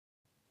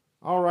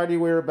Alrighty,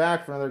 we're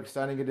back for another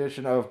exciting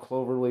edition of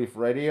Cloverleaf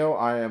Radio.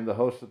 I am the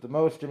host with the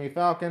most, Jimmy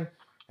Falcon,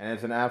 and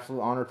it's an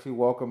absolute honor to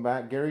welcome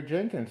back Gary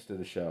Jenkins to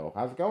the show.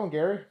 How's it going,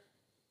 Gary?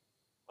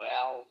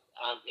 Well,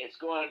 it's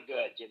going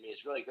good, Jimmy.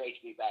 It's really great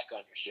to be back on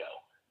your show.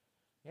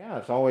 Yeah,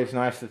 it's always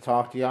nice to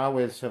talk to you. I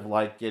always have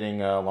liked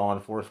getting a law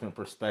enforcement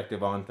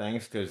perspective on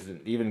things because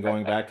even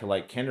going back to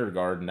like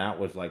kindergarten, that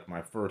was like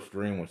my first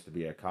dream was to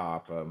be a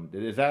cop.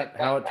 Is that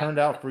how it turned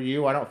out for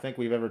you? I don't think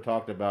we've ever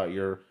talked about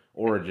your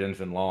origins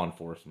in law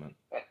enforcement.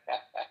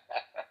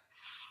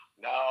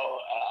 No,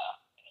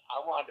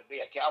 I wanted to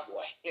be a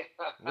cowboy.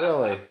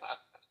 Really?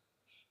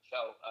 So,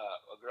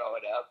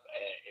 growing up,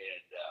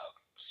 and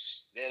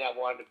then I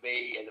wanted to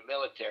be in the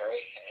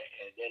military,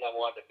 and then I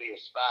wanted to be a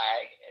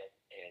spy,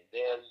 and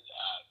then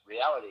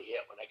reality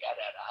hit when I got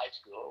out of high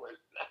school,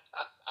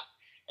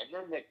 and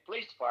then the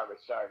police department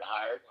started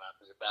hiring when I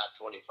was about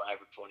 25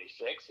 or 26,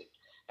 and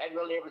I hadn't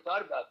really ever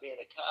thought about being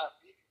a cop.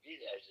 Geez,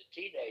 as a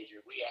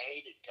teenager, we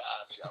hated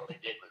cops. All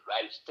they did was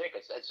write us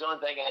tickets. That's the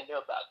only thing I knew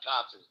about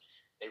cops is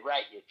they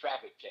write you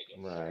traffic tickets,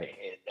 Right.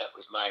 and that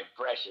was my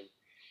impression.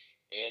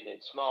 And in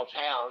small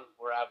town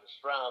where I was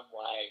from,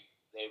 why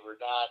they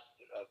were not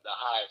of the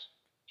highest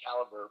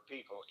caliber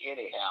people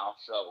anyhow.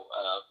 So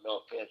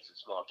no offense to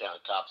small town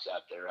cops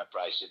out there. I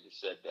probably shouldn't have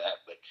said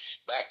that. But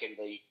back in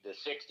the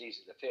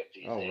 60s and the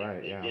 50s, Oh, right.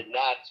 they Yeah. did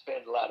not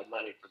spend a lot of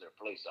money for their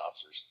police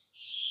officers.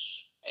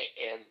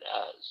 And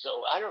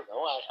so I don't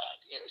know. I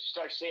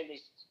start seeing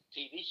these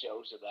TV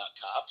shows about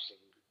cops and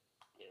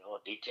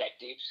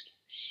detectives.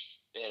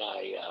 Then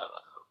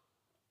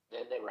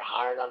then they were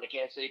hired on the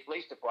Kansas City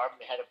Police Department.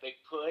 They had a big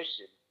push,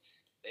 and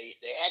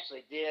they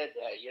actually did.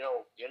 You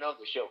know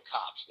the show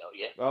Cops, don't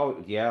you?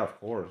 Oh, yeah. Of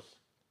course.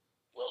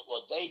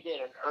 Well, they did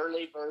an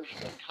early version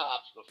of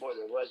Cops before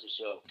there was a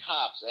show of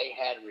Cops. They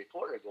had a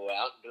reporter go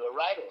out and do a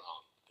ride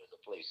along with a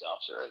police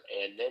officer,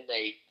 and then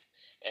they,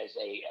 as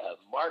a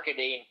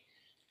marketing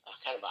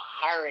kind of a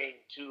hiring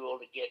tool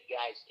to get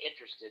guys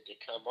interested to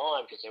come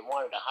on because they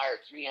wanted to hire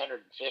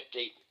 350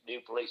 new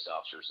police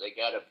officers. They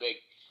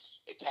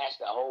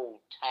passed a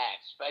whole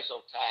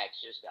special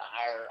tax, just to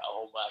hire a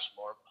whole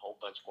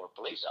bunch more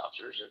police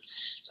officers. And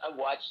so I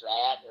watched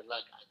that and I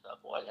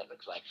thought, boy, that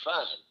looks like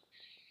fun.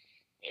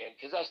 And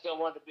because I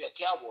still wanted to be a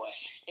cowboy,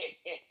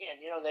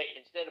 and they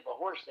instead of a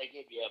horse, they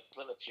give you a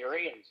Plymouth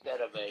Fury, and instead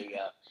of a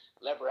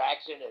lever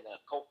action and a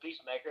Colt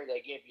Peacemaker,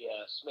 they give you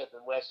a Smith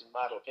and Wesson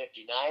Model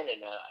 59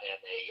 and a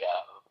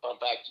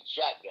pump action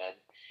shotgun,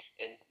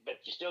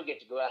 but you still get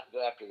to go out and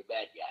go after the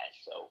bad guys.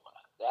 So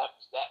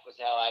that was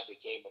how I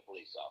became a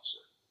police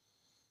officer.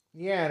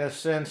 Yeah, in a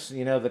sense,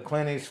 the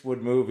Clint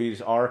Eastwood movies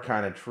are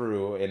kind of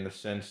true in the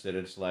sense that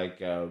it's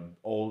like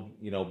old,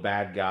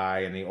 bad guy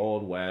in the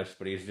old west,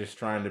 but he's just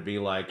trying to be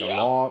like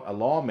Yeah, a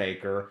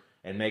lawmaker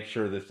and make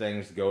sure that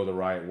things go the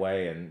right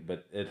way. And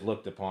but it's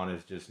looked upon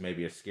as just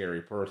maybe a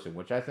scary person,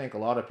 which I think a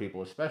lot of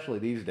people, especially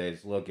these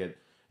days, look at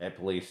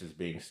police as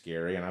being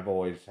scary. And I've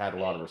always had a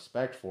lot of yeah,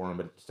 respect for them,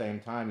 but at the same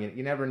time,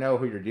 you never know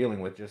who you're dealing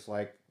with. Just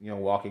like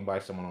walking by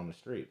someone on the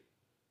street.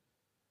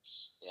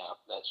 yeah,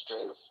 that's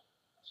true.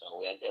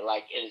 So, and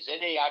like as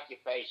any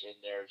occupation,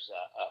 there's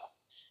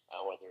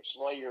whether it's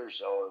lawyers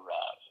or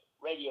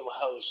radio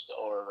hosts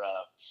or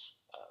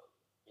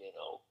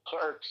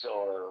clerks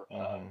or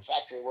Hmm.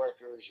 factory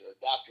workers or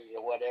doctors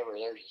or whatever.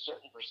 There's a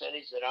certain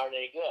percentage that aren't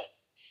any good.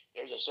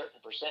 There's a certain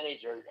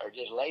percentage are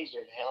just lazy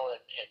in hell and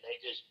they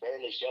just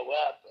barely show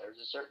up. There's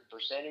a certain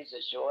percentage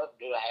that show up and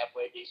do a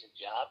halfway decent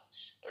job.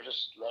 There's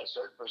a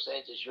certain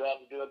percentage that show up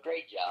and do a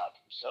great job.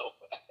 So,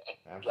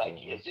 like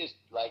Absolutely. it's just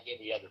like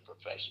any other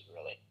profession,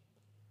 really.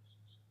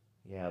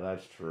 Yeah,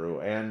 that's true.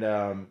 And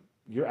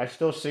I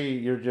still see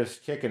you're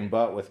just kicking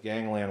butt with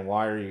Gangland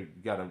Wire.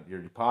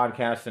 You're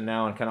podcasting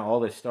now, and kind of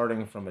all this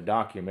starting from a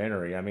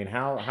documentary. I mean,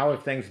 how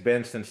have things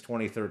been since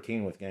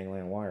 2013 with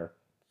Gangland Wire?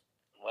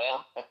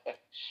 Well,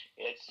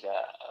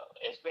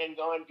 it's been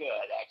going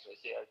good actually.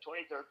 See,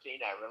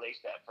 2013 I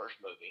released that first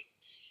movie,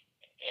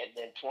 and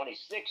then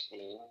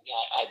 2016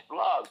 I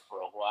blogged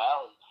for a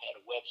while and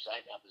had a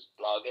website and I was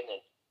blogging,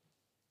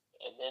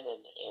 and then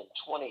in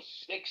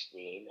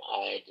 2016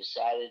 I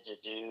decided to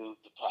do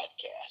the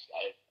podcast.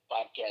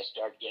 Podcast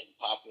started getting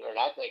popular,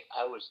 and I think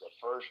I was the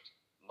first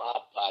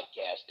mob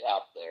podcast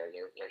out there.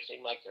 There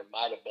seemed like there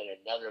might have been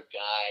another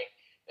guy,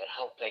 and I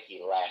don't think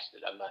he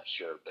lasted. I'm not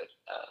sure, but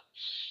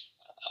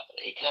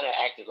he kind of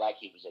acted like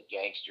he was a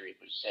gangster. He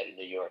was said a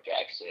New York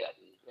accent.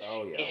 And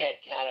Oh he yeah. had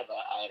kind of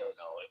a, I don't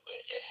know, it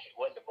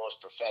wasn't the most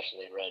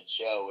professionally run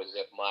show as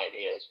if mine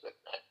is, but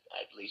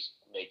I at least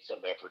made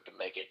some effort to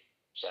make it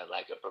sound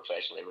like a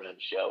professionally run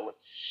show.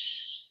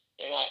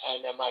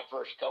 And then my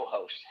first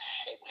co-host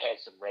had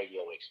some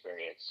radio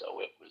experience, so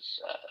it was,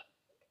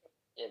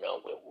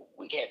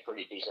 we had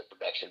pretty decent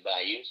production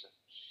values,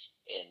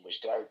 and we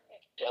started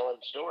telling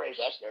stories.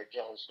 I started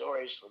telling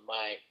stories from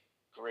my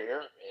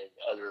career and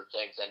other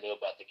things I knew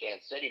about the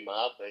Kansas City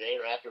mob. But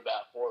after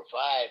about four or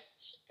five,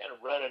 kind of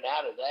running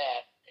out of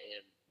that,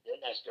 and then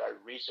I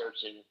started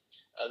researching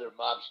other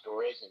mob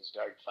stories and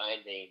started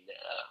finding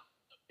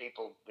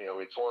people,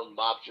 reformed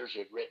mobsters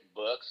who had written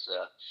books,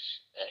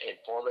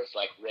 informants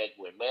like Red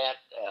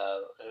Wimet,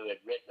 who had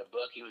written a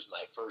book. He was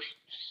my first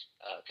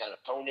kind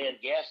of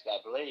phone-in guest, I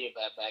believe.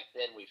 Back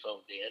then we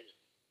phoned in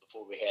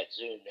before we had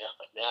Zoom.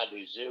 Now I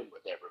do Zoom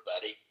with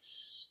everybody.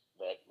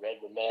 But Red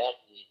Wimet,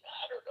 and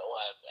I don't know,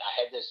 I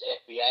had this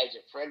FBI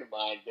agent friend of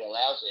mine, Bill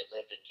Owsley, that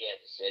lived in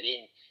Kansas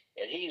City,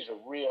 and he's a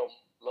real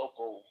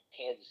local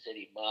Kansas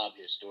City mob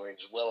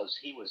historian, as well as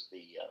he was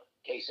the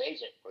case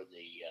agent for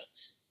the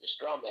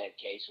Strawman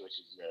case, which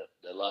is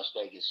the Las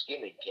Vegas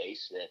skimming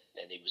case,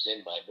 and he was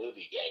in my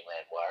movie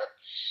Gangland Wire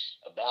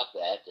about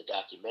that, the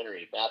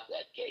documentary about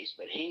that case.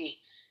 But he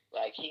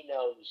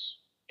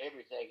knows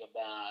everything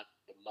about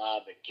the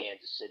mob in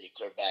Kansas City,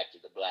 clear back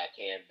to the Black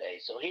Hand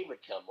days. So he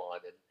would come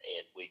on, and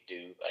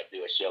I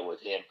do a show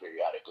with him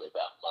periodically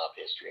about mob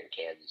history in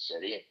Kansas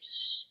City. And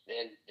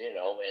then,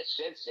 and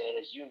since then,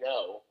 as you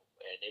know,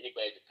 and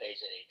anybody that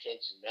pays any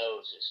attention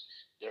knows, is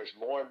there's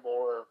more and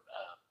more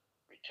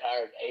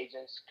retired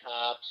agents,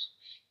 cops,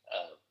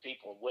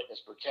 people in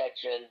witness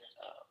protection,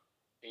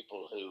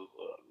 people who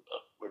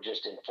were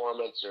just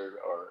informants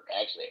or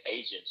actually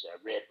agents.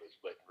 Red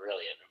wasn't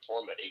really an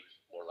informant. He was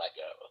more like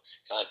a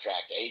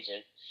contract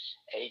agent.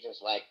 Agents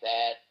like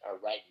that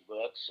are writing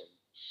books, and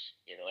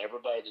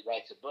everybody that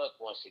writes a book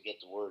wants to get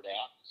the word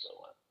out. So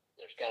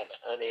there's kind of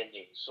an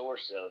unending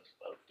source of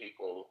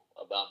people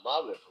about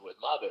mob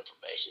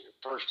information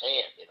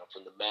firsthand,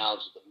 from the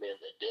mouths of the men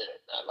that did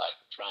it. And I like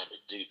trying to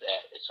do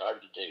that. It's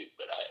hard to do,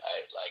 but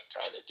I like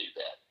trying to do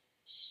that.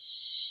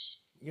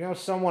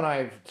 Someone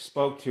I've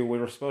spoke to, we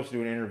were supposed to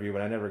do an interview,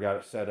 but I never got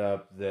it set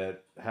up,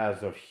 that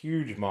has a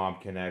huge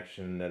mob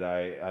connection that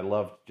I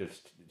loved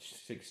just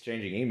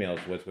exchanging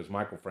emails with, was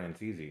Michael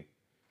Franzese.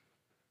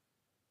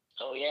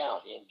 Oh,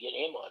 yeah, and get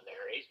him on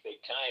there. He's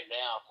big time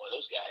now. Boy,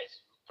 those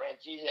guys,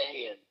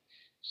 Franzese and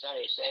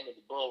Sammy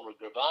the Bull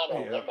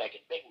Gravano, yeah. They're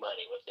making big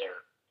money with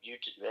their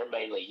YouTube. They're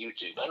mainly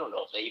YouTube. I don't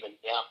know if they even...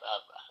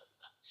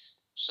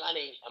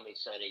 Sonny,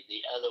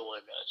 the other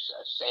one,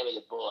 Sammy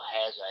the Bull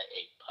has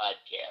a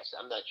podcast.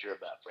 I'm not sure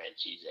about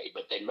Franzese,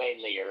 but they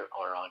mainly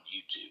are on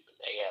YouTube, and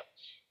they have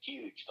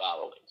huge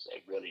followings.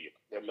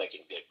 They're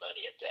making good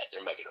money at that.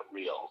 They're making a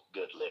real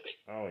good living.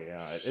 Oh,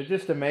 yeah. It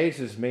just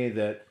amazes me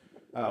that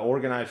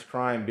organized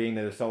crime, being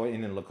that it's always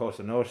in La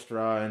Cosa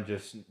Nostra, and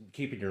just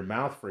keeping your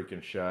mouth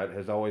freaking shut,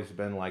 has always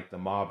been like the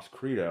mob's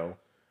credo.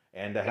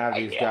 And to have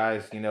these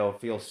guys,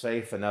 feel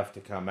safe enough to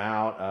come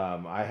out.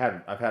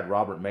 I've had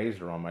Robert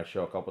Mazer on my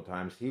show a couple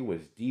times. He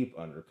was deep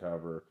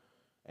undercover,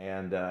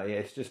 and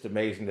it's just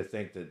amazing to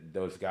think that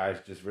those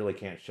guys just really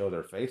can't show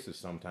their faces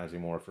sometimes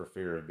anymore for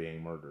fear of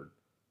being murdered.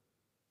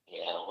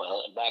 Yeah,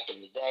 well, back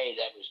in the day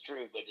that was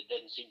true, but it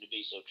doesn't seem to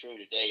be so true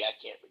today. I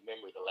can't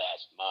remember the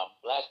last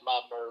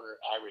mob murder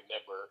I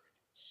remember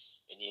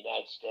in the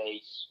United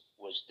States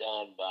was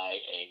done by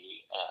a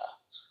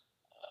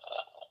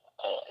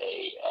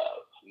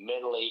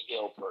mentally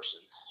ill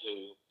person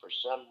who, for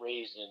some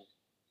reason,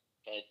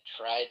 had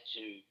tried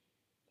to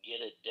get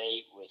a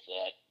date with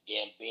that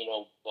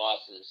Gambino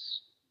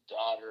boss's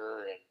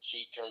daughter, and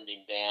she turned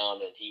him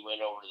down, and he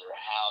went over to their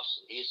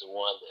house, and he's the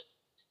one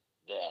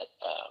that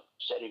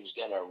said he was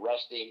going to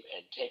arrest him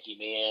and take him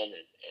in,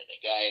 and the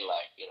guy,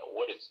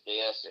 what is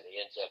this? And he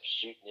ends up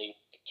shooting him.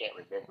 I can't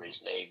remember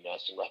his name now.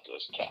 It seemed like it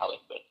was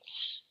Callan, but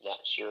not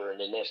sure. And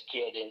then this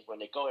kid,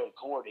 when they go in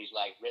court, he's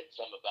written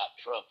something about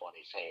Trump on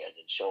his hand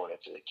and showing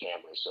it to the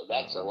camera. So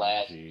that's the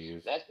last.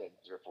 Geez. That's been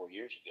 3 or 4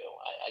 years ago.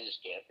 I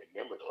just can't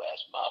remember the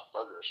last mob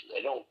murder. So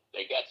they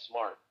got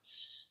smart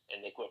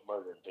and they quit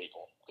murdering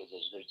people because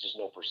there's just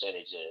no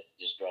percentage that it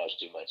just draws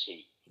too much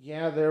heat.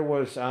 Yeah, there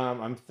was.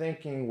 I'm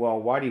thinking. Well,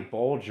 Whitey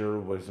Bulger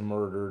was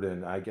murdered,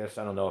 and I guess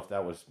I don't know if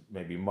that was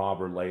maybe mob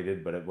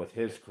related, but with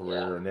his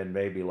career, and then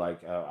maybe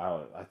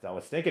I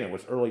was thinking it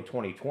was early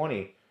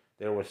 2020.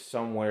 There was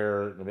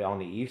somewhere on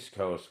the East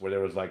Coast where there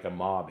was a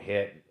mob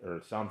hit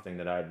or something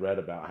that I'd read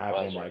about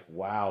happening.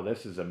 Wow,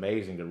 this is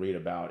amazing to read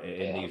about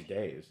in these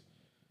days.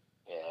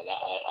 Yeah, and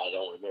I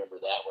don't remember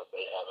that one,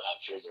 but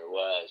I'm sure there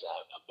was.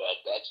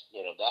 But that's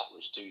that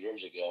was 2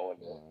 years ago,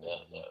 and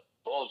the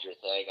Bulger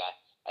thing.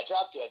 I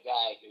talked to a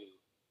guy who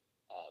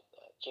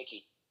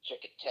Chicky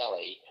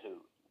Ciccatelli,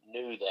 who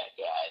knew that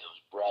guy.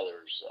 Those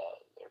brothers,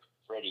 they're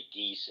Freddie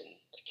Geese, and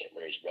I can't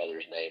remember his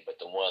brother's name, but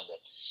the one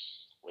that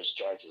was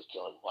charged with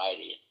killing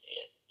Whitey,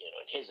 and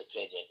in his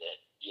opinion, that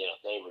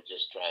they were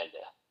just trying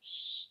to.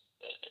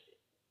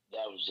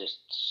 That was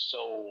just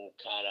so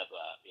kind of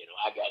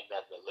I got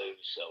nothing to lose,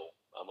 so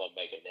I'm gonna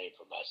make a name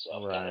for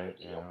myself. Right.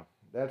 Kind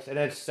of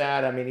That's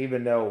sad. I mean,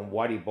 even though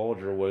Whitey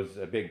Bulger was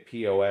a big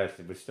POS,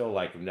 it was still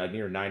a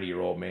near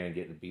 90-year-old man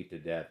getting beat to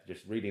death.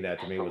 Just reading that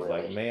to me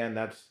was man,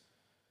 that's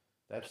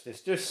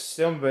it's just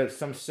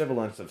some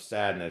semblance of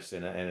sadness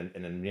in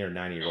a near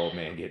 90-year-old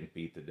man getting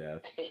beat to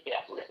death.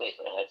 Yeah, really.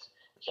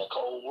 It's a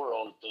cold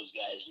world those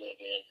guys live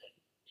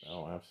in.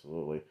 Oh,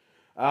 absolutely.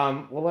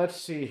 Well, let's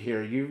see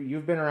here.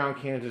 You've been around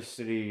Kansas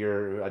City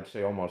I'd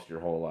say almost your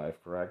whole life,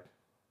 correct?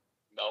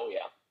 Oh,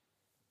 yeah.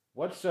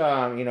 What's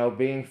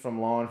being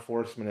from law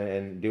enforcement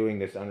and doing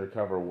this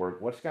undercover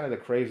work? What's kind of the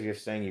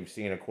craziest thing you've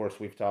seen? Of course,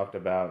 we've talked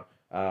about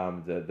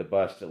the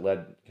bust that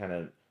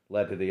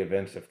led to the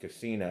events of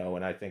Casino,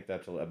 and I think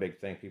that's a big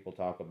thing people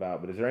talk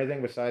about. But is there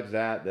anything besides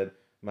that that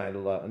not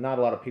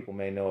a lot of people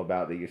may know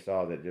about that you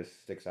saw that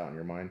just sticks out in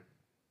your mind?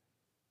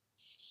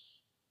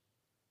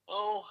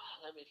 Oh,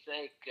 let me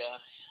think.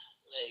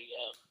 They,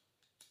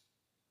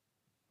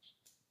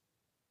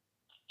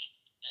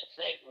 I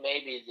think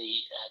maybe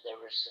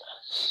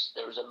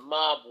there was a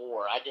mob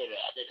war. I did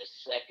a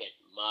second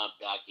mob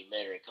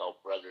documentary called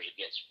Brothers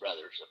Against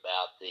Brothers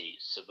about the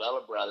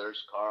Savella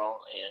brothers,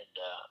 Carl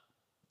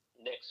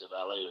and Nick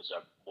Savella, who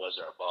was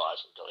our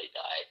boss until he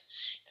died.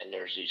 And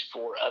there's these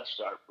four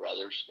upstart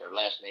brothers. Their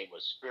last name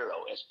was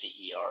Spiro,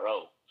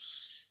 Spero.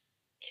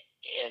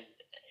 And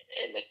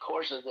in the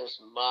course of this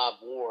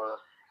mob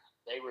war,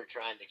 they were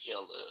trying to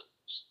kill the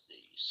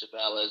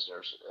Sabellas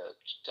or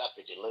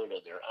Tuffy de Luna,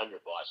 their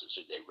underbosses,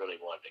 who they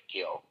really wanted to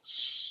kill.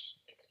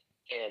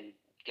 And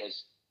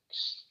because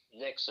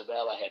Nick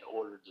Sabella had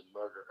ordered the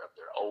murder of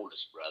their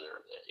oldest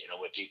brother. You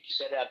know, if you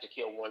set out to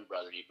kill one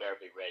brother, you better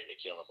be ready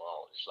to kill them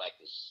all. It's like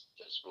the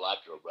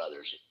Spilotro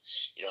brothers.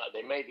 You know,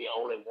 they maybe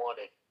only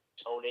wanted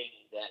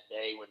Tony that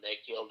day when they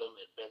killed him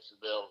in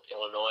Bensenville,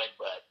 Illinois,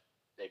 but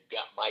they've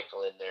got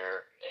Michael in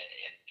there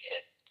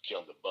and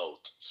killed them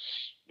both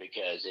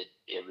because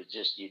it was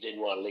just you didn't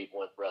want to leave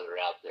one brother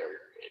out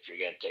there if you're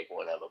going to take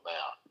one of them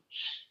out.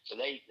 So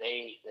the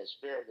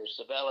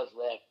Sabellas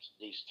left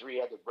these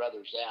three other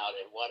brothers out,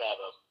 and one of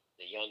them,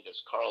 the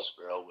youngest, Carl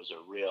Sparrow, was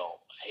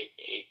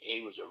he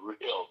was a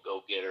real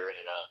go getter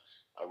and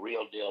a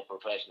real deal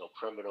professional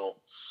criminal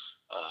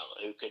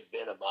who could have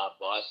been a mob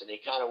boss, and he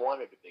kind of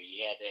wanted to be.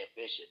 He had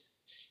ambition.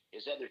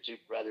 His other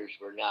two brothers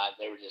were not.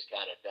 They were just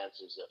kind of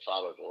dunces that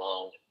followed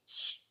along.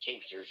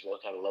 Teamsters,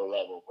 kind of low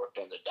level, worked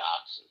on the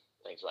docks and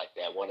things like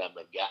that. One of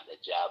them had gotten a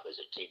job as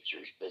a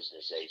Teamsters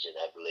business agent,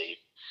 I believe.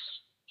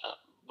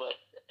 But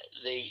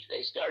they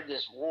started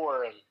this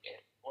war, and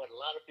what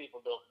a lot of people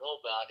don't know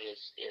about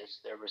is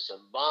there were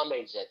some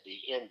bombings at the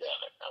end of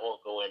it. I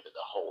won't go into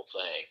the whole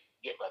thing.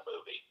 Get my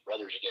movie,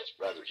 Brothers Against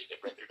Brothers. You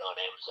can rent it on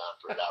Amazon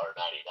for $1.99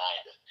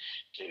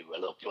 to a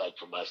little plug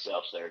for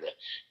myself there to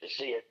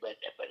see it. But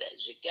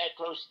as you got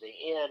close to the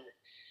end,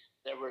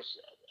 there was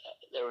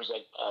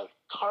a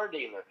car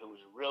dealer who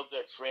was a real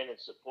good friend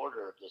and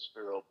supporter of the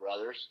Spiro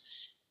brothers,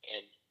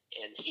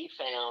 and he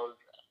found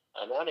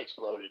an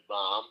unexploded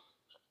bomb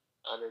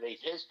underneath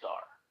his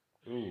car,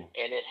 Ooh.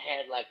 and it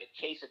had like a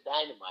case of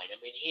dynamite.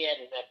 I mean, he had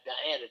enough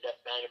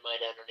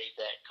dynamite underneath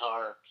that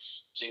car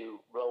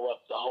to blow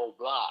up the whole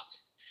block,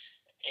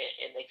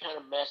 and they kind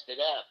of messed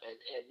it up.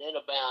 And then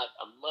about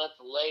a month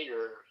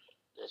later,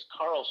 this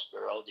Carl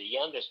Sparrow, the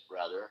youngest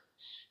brother,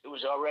 who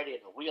was already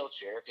in a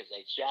wheelchair because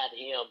they shot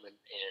him and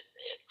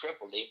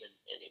crippled him,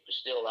 and he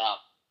was still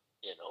out,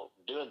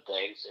 doing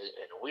things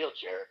in a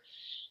wheelchair.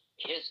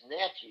 His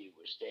nephew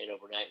was staying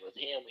overnight with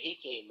him. He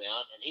came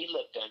out and he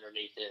looked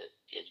underneath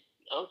his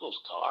uncle's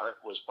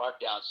car, was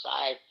parked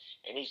outside,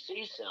 and he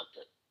sees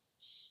something.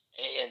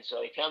 And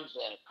so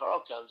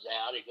Carl comes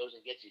out, he goes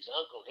and gets his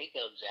uncle, he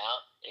comes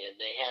out, and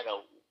they had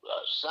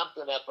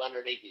something up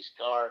underneath his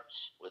car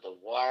with a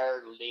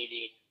wire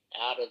leading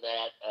out of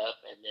that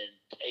up and then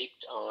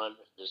taped on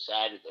the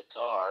side of the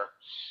car,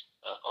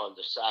 on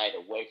the side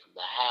away from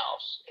the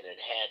house, and it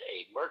had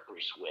a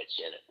mercury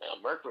switch in it. Now,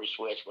 mercury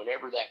switch,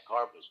 whenever that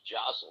car was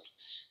jostled,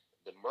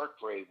 the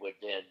mercury would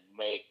then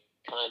make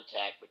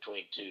contact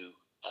between two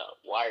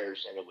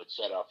wires, and it would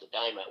set off the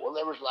dynamite. Well,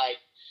 I was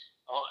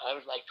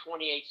like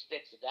 28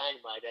 sticks of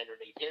dynamite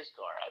underneath his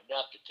car,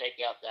 enough to take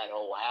out that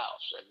whole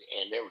house,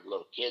 and there were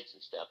little kids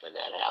and stuff in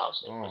that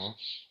house. Oh.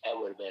 That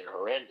would have been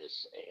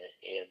horrendous.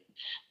 And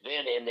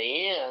then in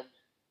the end,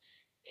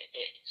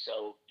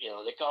 so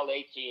they call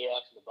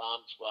ATF and the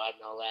bomb squad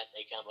and all that, and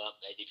they come up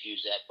and they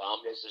defuse that bomb.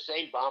 And it's the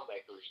same bomb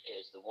maker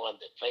as the one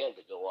that failed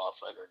to go off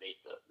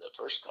underneath the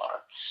first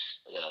car,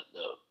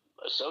 the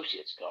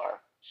associate's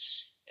car.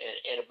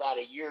 And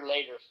about a year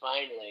later,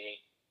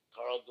 finally,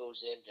 Carl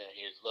goes into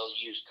his little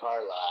used car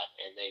lot,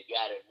 and they've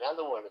got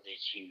another one of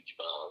these huge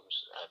bombs.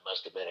 It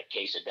must have been a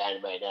case of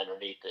dynamite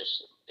underneath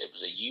this. It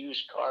was a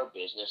used car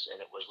business,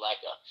 and it was like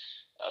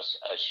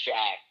a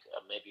shack.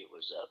 Maybe it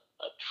was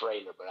a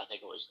trailer, but I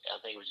think it was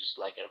just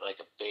like a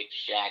big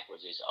shack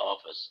was his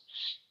office.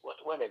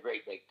 Wasn't a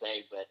great big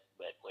thing, but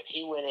when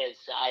he went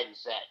inside and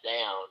sat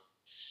down,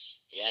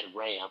 he had a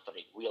ramp, and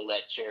he wheeled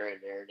that chair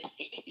in there, and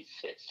he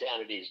sits down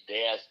at his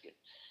desk,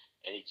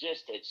 and he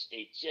just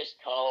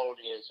called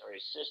his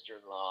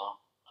sister-in-law,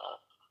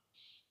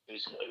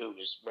 who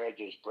was married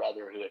to his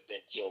brother, who had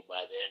been killed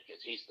by then,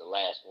 because he's the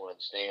last one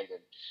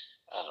standing.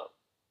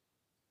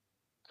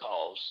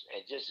 Calls,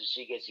 and just as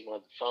she gets him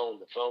on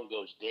the phone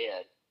goes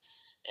dead.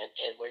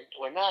 And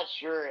we're not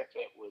sure if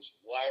it was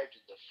wired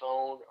to the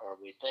phone, or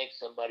we think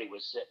somebody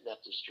was sitting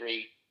up the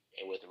street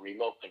and with a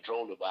remote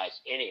control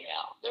device.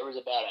 Anyhow, there was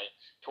about a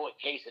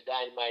case of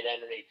dynamite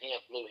underneath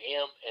him, blew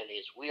him and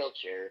his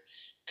wheelchair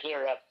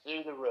clear up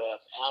through the roof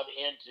out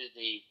into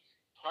the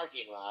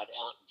parking lot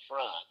out in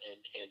front,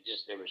 and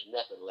just there was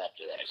nothing left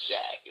of that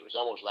shack. It was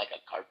almost like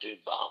a cartoon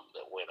bomb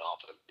that went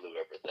off and blew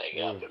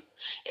everything up,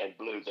 and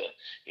blew the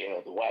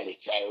Wile E.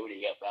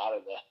 Coyote up out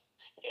of the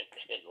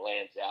and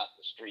lands out in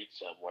the street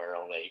somewhere.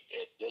 Only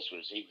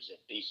he was in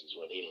pieces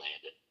when he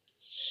landed.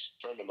 A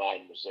friend of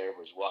mine was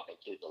walking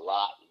through the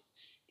lot, and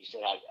he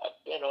said, I've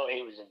been over.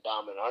 He was in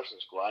Dominant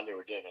Arson Squad, and they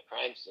were doing a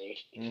crime scene.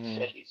 He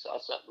said he saw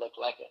something look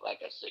like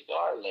a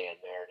cigar laying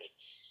there,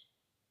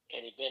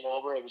 and he'd been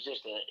over. It was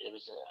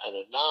an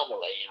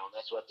anomaly.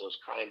 That's what those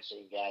crime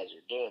scene guys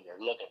are doing. They're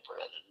looking for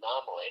an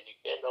anomaly. And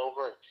he'd been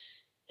over, and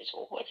he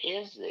said, well, what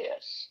is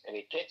this? And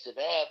he picks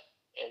it up,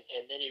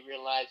 and then he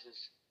realizes,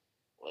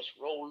 well, it's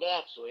rolled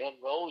up. So he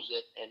unrolls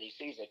it, and he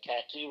sees a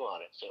tattoo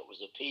on it. So it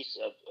was a piece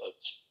of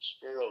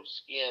Spiro's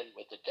skin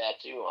with the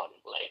tattoo on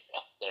it laying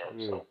out there.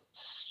 So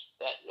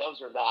those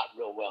are not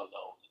real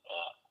well-known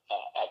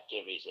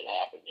activities that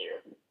happen here.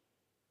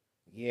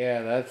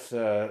 Yeah,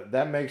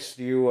 that makes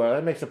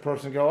a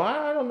person go,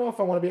 I don't know if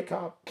I want to be a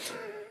cop.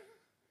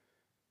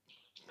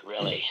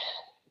 Really?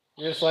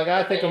 It's like,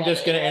 I think I'm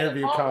just going to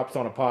interview cops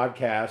on a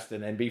podcast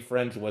and be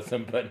friends with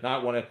them, but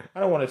I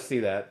don't want to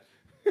see that.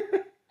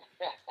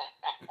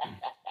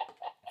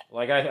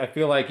 Like, I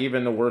feel like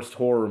even the worst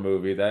horror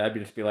movie, that I'd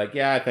just be like,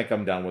 yeah, I think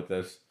I'm done with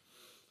this.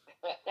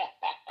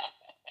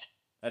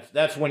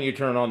 That's when you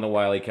turn on the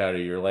Wile E.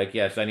 Coyote. You're like,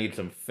 yes, I need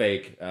some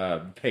fake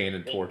pain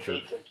and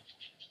torture.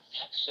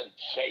 Some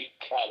fake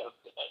kind of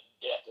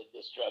death and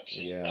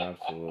destruction. Yeah,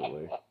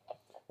 absolutely.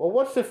 Well,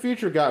 what's the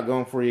future got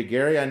going for you,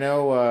 Gary? I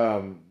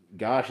know,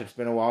 gosh, it's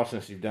been a while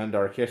since you've done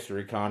Dark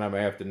History Con. I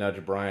may have to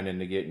nudge Brian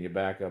into getting you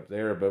back up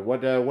there. But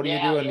what are you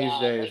doing these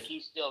days? I think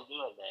he's still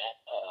doing that.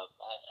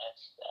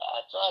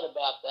 I thought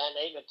about that.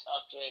 I even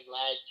talked to him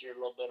last year a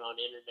little bit on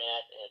the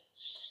internet, and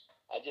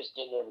I just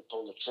didn't ever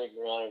pull the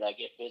trigger on it. I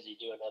get busy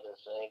doing other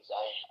things.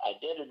 I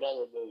did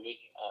another movie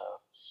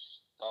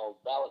called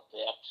Ballot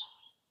Theft,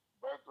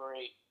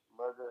 Burglary,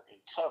 Murder,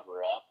 and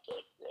Cover-Up.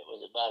 That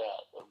was about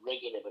the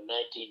rigging of a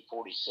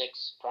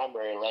 1946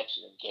 primary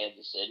election in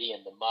Kansas City,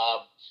 and the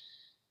mob,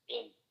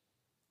 in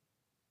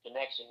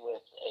connection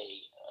with a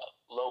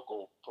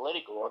local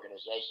political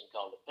organization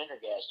called the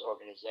Pendergast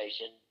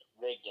Organization,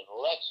 rigged an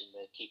election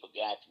to keep a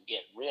guy from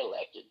getting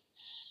reelected.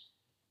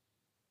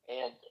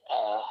 And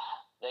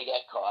they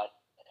got caught,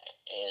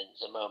 and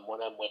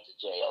one of them went to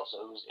jail.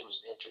 So it was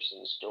an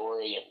interesting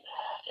story, and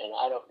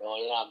I don't know.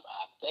 I'm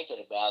thinking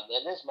about,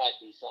 and this might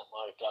be something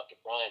I ought to talk to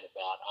Brian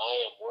about.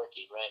 I am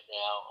working right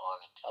now on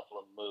a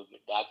couple of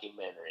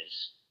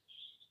documentaries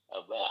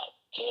about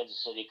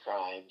Kansas City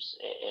crimes,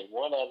 and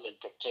one of them in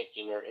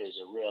particular is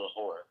a real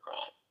horror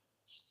crime.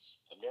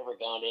 I've never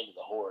gone into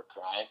the horror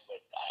crime,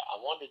 but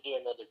I wanted to do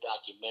another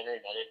documentary,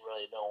 and I didn't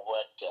really know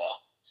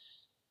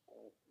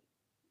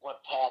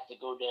what path to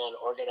go down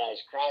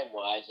organized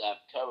crime-wise.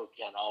 I've covered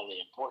kind of all the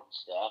important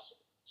stuff,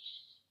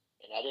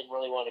 and I didn't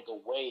really want to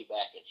go way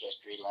back in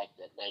history like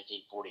that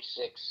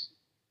 1946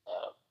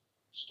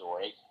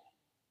 story.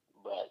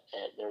 But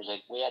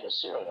we had a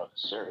serial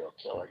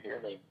killer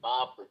here named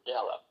Bob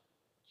Berdella,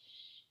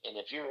 and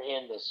if you're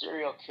in the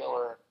serial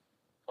killer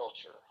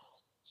culture,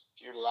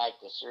 if you like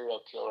the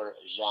serial killer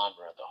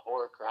genre, the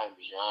horror crime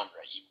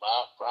genre, you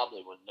probably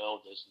would know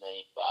this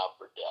name,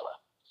 Bob Berdella.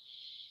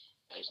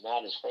 He's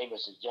not as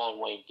famous as John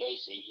Wayne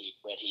Gacy,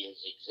 but he is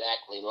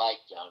exactly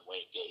like John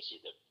Wayne Gacy.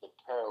 The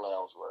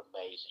parallels were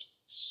amazing.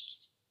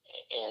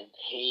 And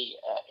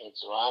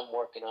so I'm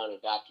working on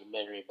a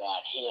documentary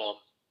about him,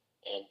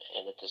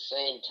 and at the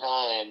same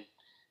time,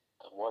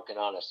 I'm working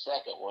on a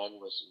second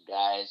one with some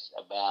guys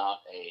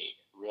about a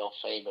real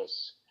famous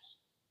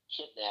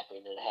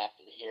kidnapping that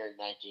happened here in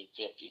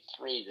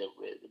 1953 that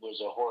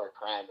was a horror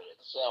crime in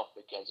itself,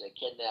 because they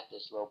kidnapped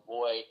this little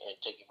boy and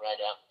took him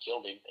right out and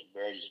killed him and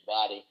buried his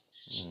body,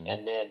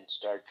 and then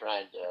started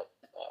trying to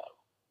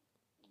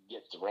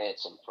get the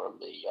ransom from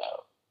the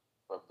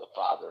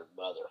father and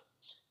mother.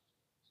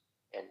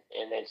 And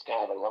it's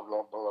kind of a little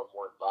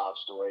more involved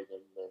story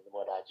than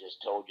what I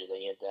just told you.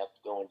 They end up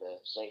going to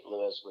St.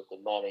 Louis with the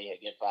money. They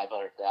get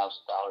 $500,000.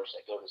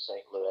 They go to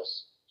St. Louis,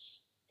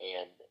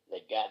 and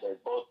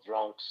they're both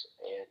drunks,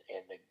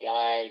 and the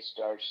guy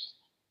starts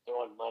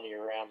throwing money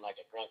around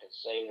like a drunken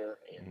sailor,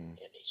 and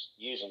he's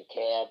using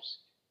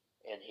cabs,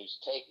 and he's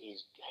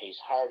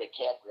hired a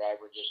cab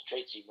driver, just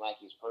treats him like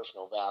his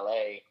personal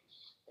valet,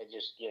 and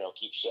just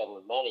keeps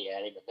shoveling money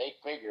at him. And they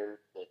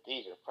figure that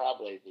these are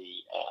probably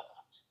the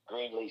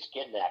Greenleaf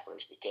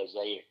kidnappers, because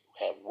they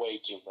have way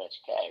too much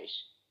cash.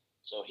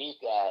 So he's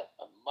got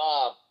a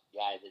mob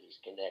guy that he's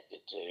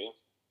connected to.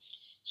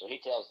 So he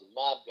tells the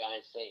mob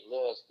guy in St.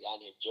 Louis, a guy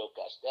named Joe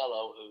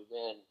Costello, who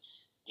then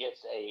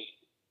gets a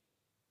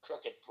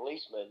crooked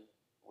policeman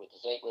with the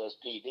St. Louis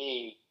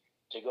PD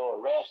to go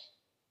arrest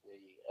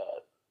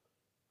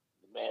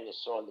the man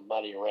that's throwing the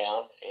money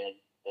around, and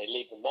they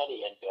leave the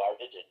money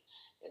unguarded,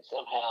 and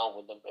somehow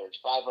when there's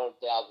 $500,000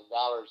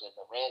 in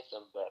the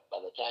ransom, but by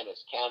the time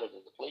it's counted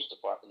in the police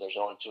department, there's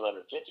only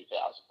 $250,000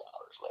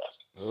 left.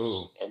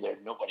 Ooh. And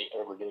nobody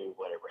ever knew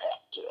whatever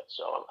happened to it.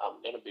 So I'm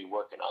going to be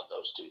working on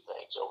those two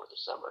things over the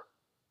summer.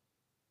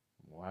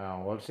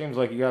 Wow. Well, it seems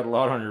like you got a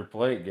lot on your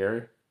plate,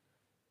 Gary.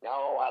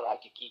 No, I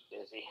like to keep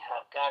busy.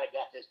 I've kind of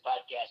got this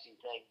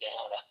podcasting thing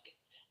down. I can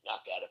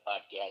knock out a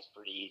podcast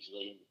pretty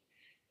easily,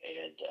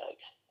 and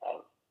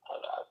I'm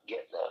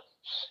getting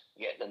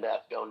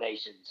enough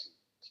donations and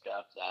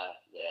stuff that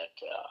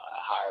I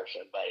hire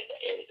somebody to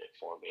edit it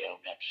for me. I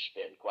don't have to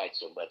spend quite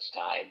so much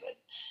time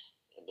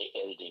in the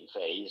editing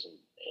phase and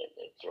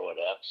throw it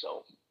up.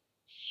 So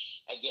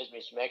that gives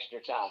me some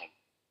extra time.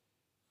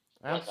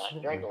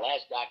 During the Absolutely.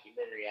 last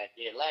documentary I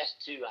did, last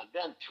two, I've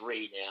done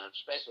three now,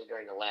 especially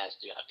during the last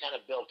two, I've kind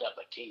of built up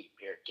a team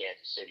here in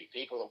Kansas City.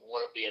 People that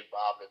want to be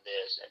involved in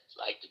this and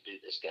like to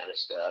do this kind of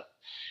stuff.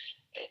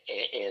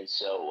 And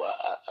so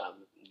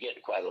I'm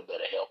getting quite a little bit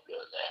of help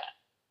doing that.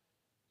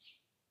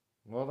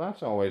 Well,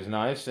 that's always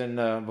nice. And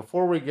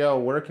before we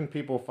go, where can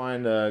people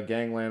find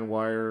Gangland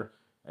Wire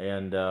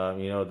and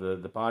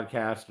the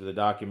podcast or the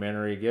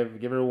documentary? Give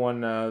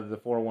everyone the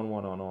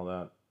 411 on all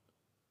that.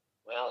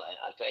 Well,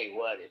 I'll tell you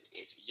what, if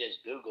you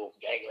just Google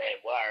Gangland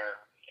Wire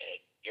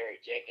and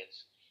Gary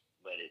Jenkins,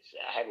 but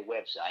I have a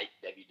website,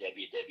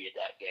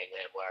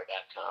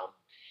 www.ganglandwire.com.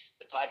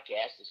 The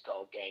podcast is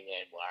called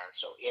Gangland Wire,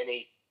 so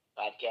any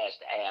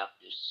podcast app,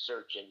 just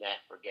search in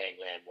that for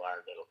Gangland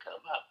Wire, and it'll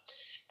come up.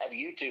 I have a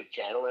YouTube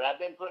channel, and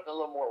I've been putting a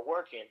little more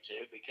work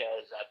into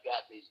because I've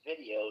got these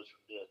videos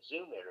from doing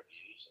Zoom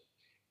interviews,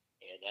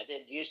 and I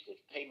didn't used to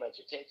pay much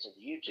attention to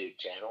the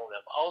YouTube channel, and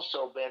I've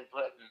also been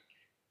putting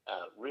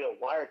real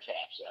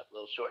wiretaps up,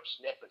 little short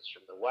snippets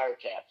from the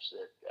wiretaps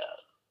that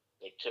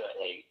they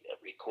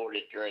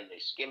recorded during the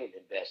skimming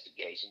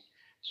investigation.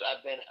 So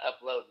I've been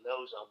uploading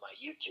those on my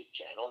YouTube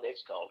channel, and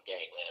it's called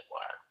Gangland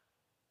Wire.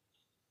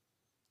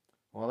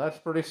 Well, that's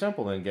pretty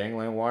simple then.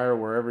 Gangland Wire,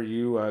 wherever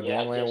you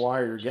Gangland Just,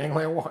 Wire, your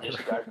Gangland just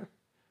Wire. start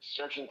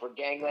searching for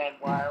Gangland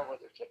Wire,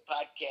 whether it's a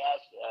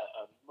podcast,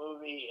 a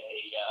movie,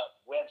 a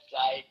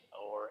website,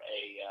 or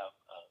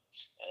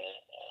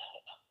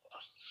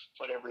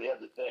whatever the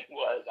other thing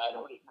was. I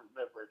don't even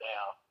remember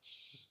now.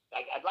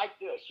 I'd like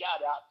to do a shout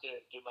out to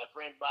my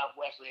friend Bob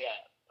Wesley,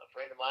 a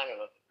friend of mine,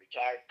 a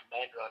retired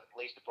commander on the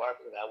police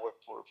department that I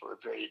worked for a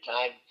period of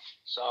time.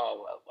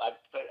 So I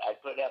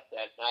put up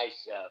that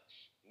nice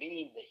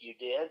meme that you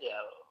did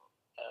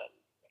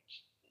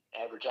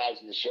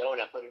advertising the show,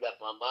 and I put it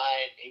up on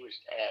mine. He was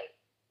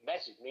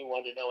messaged me,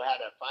 wanted to know how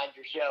to find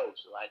your show.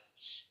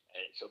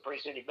 So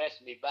pretty soon he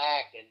messaged me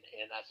back, and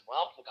I said,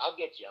 well, I'll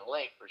get you a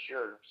link for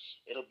sure.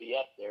 It'll be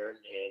up there.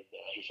 And he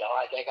said, oh,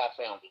 I think I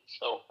found it.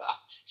 So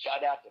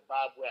shout out to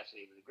Bob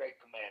Wesley. He was a great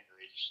commander.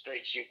 He's a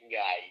straight shooting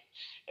guy.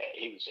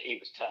 He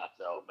was tough,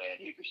 though, man.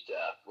 He was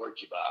tough.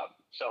 Weren't you, Bob?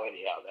 So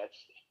anyhow,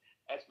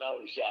 that's my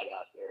only shout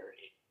out there.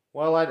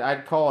 Well,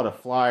 I'd call it a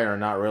flyer,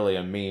 not really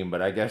a meme,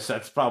 but I guess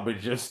that's probably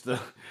just the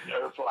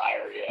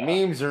flyer, yeah.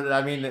 Memes are.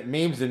 I mean,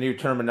 memes a new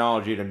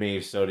terminology to me.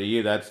 So to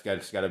you, that's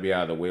got to be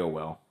out of the wheel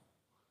well.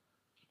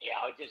 Yeah,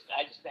 I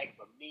just think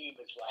of a meme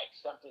as like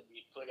something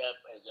you put up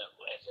as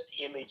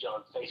an image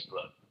on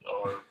Facebook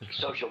or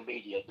social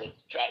media that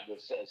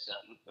says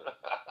something.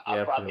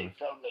 I'll probably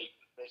totally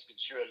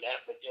misconstrue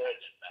that, but yeah, it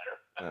doesn't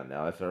matter.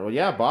 No, that's all right. Well,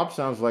 yeah, Bob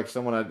sounds like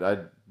someone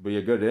I'd be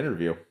a good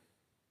interview.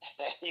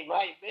 He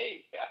might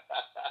be.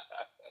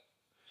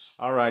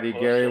 All righty,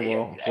 Gary.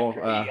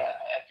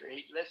 After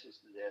he listens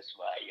to this,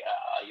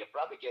 you'll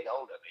probably get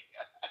hold of me.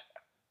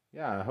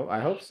 Yeah,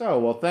 I hope so.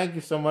 Well, thank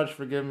you so much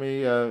for giving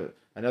me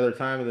another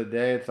time of the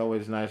day. It's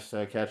always nice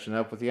catching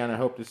up with you, and I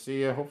hope to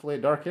see you hopefully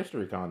at Dark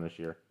History Con this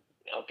year.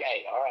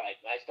 Okay, all right.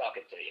 Nice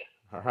talking to you.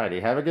 All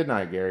righty. Have a good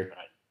night, Gary. All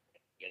right.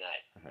 Good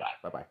night.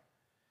 Right. Bye-bye.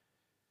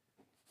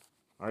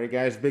 All right,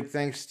 guys. Big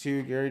thanks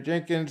to Gary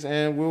Jenkins,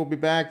 and we'll be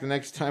back the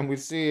next time we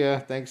see you.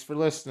 Thanks for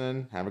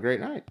listening. Have a great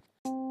night.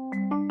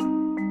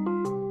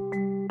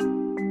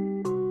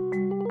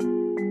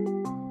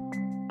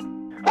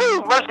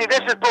 Mercy, this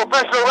is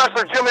professional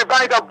wrestler Jimmy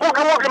Bang, the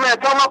Boogie Woogie Man.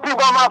 Tell my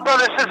people, my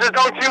brothers and sisters,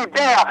 don't you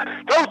dare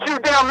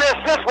miss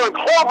this one.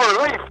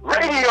 Cloverleaf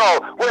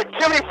Radio with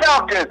Jimmy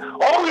Falcon.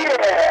 Oh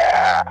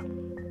yeah!